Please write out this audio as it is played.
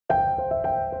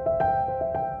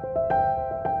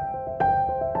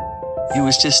It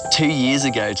was just 2 years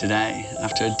ago today,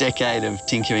 after a decade of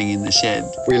tinkering in the shed.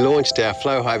 We launched our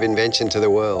Flow Hive invention to the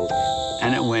world.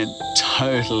 And it went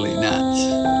totally nuts.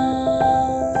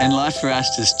 And life for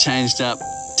us just changed up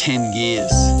 10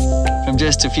 gears. From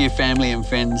just a few family and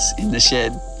friends in the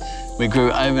shed, we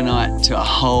grew overnight to a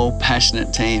whole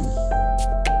passionate team.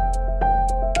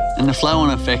 And the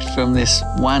flow-on effect from this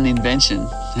one invention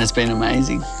has been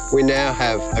amazing. We now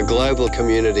have a global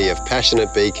community of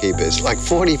passionate beekeepers, like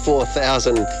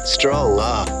 44,000 strong.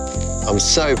 I'm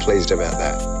so pleased about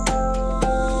that.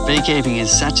 Beekeeping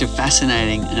is such a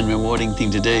fascinating and rewarding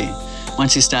thing to do.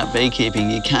 Once you start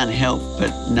beekeeping, you can't help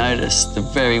but notice the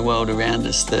very world around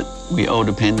us that we all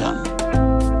depend on.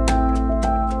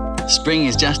 Spring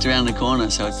is just around the corner,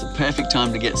 so it's the perfect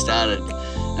time to get started.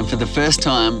 And for the first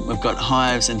time, we've got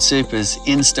hives and supers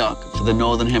in stock for the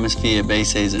Northern Hemisphere bee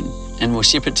season, and we'll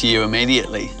ship it to you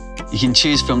immediately. You can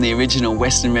choose from the original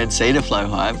Western Red Cedar Flow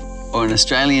Hive or an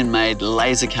Australian-made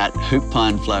laser-cut hoop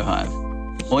pine flow hive.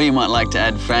 Or you might like to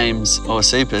add frames or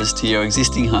supers to your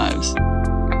existing hives.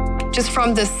 Just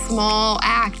from this small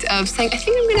act of saying, I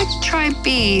think I'm gonna try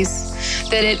bees,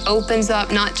 that it opens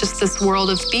up not just this world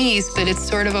of bees, but it's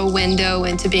sort of a window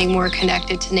into being more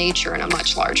connected to nature in a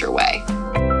much larger way.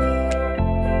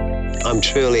 I'm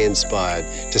truly inspired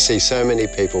to see so many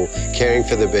people caring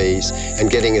for the bees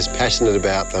and getting as passionate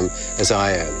about them as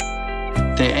I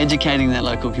am. They're educating their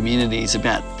local communities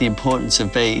about the importance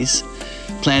of bees,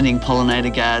 planting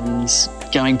pollinator gardens,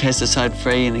 going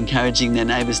pesticide-free and encouraging their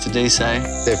neighbours to do so.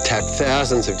 They've tapped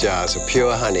thousands of jars of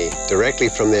pure honey directly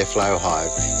from their flow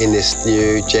hive in this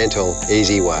new, gentle,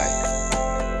 easy way.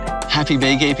 Happy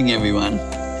beekeeping, everyone.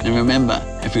 And remember,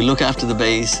 if we look after the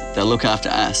bees, they'll look after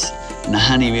us. And the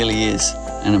honey really is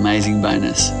an amazing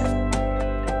bonus.